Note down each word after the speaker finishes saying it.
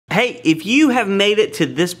Hey, if you have made it to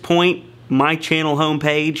this point, my channel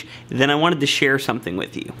homepage, then I wanted to share something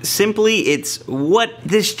with you. Simply, it's what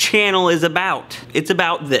this channel is about. It's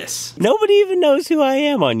about this. Nobody even knows who I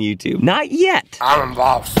am on YouTube. Not yet. I'm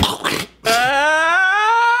involved.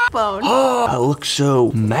 Phone. Oh, I look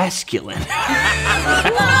so masculine.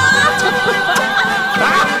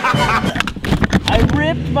 I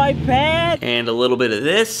ripped my pants. And a little bit of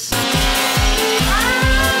this.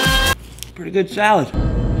 Pretty good salad.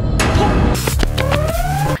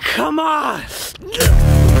 Come on!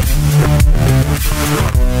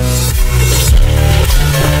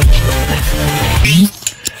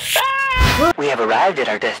 We have arrived at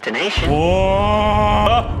our destination.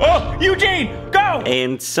 Oh, Eugene, go!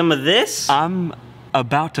 And some of this. I'm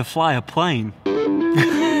about to fly a plane.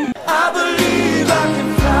 I believe I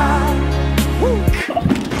can fly.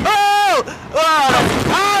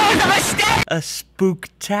 A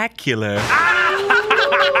spooktacular.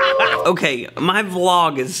 Okay, my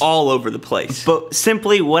vlog is all over the place. But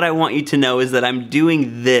simply what I want you to know is that I'm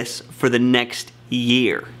doing this for the next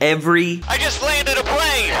year. I just landed a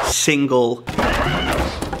plane! Single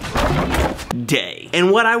day.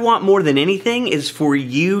 And what I want more than anything is for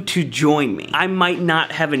you to join me. I might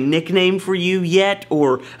not have a nickname for you yet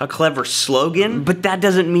or a clever slogan, but that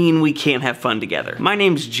doesn't mean we can't have fun together. My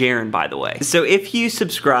name's Jaron, by the way. So if you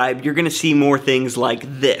subscribe, you're gonna see more things like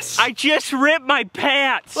this. I just ripped my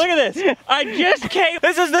pants. Look at this. I just came.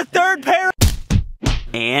 This is the third pair.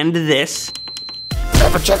 And this.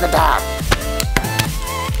 Check it out.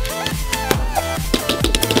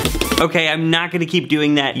 Okay, I'm not gonna keep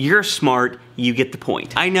doing that. You're smart, you get the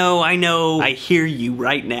point. I know, I hear you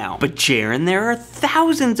right now. But Jaron, there are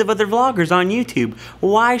thousands of other vloggers on YouTube.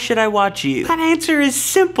 Why should I watch you? That answer is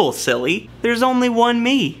simple, silly. There's only one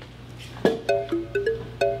me.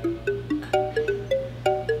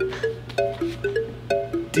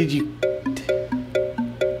 Did you...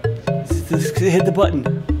 hit the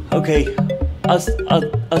button. Okay,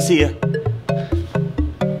 I'll see ya.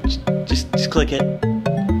 Just click it.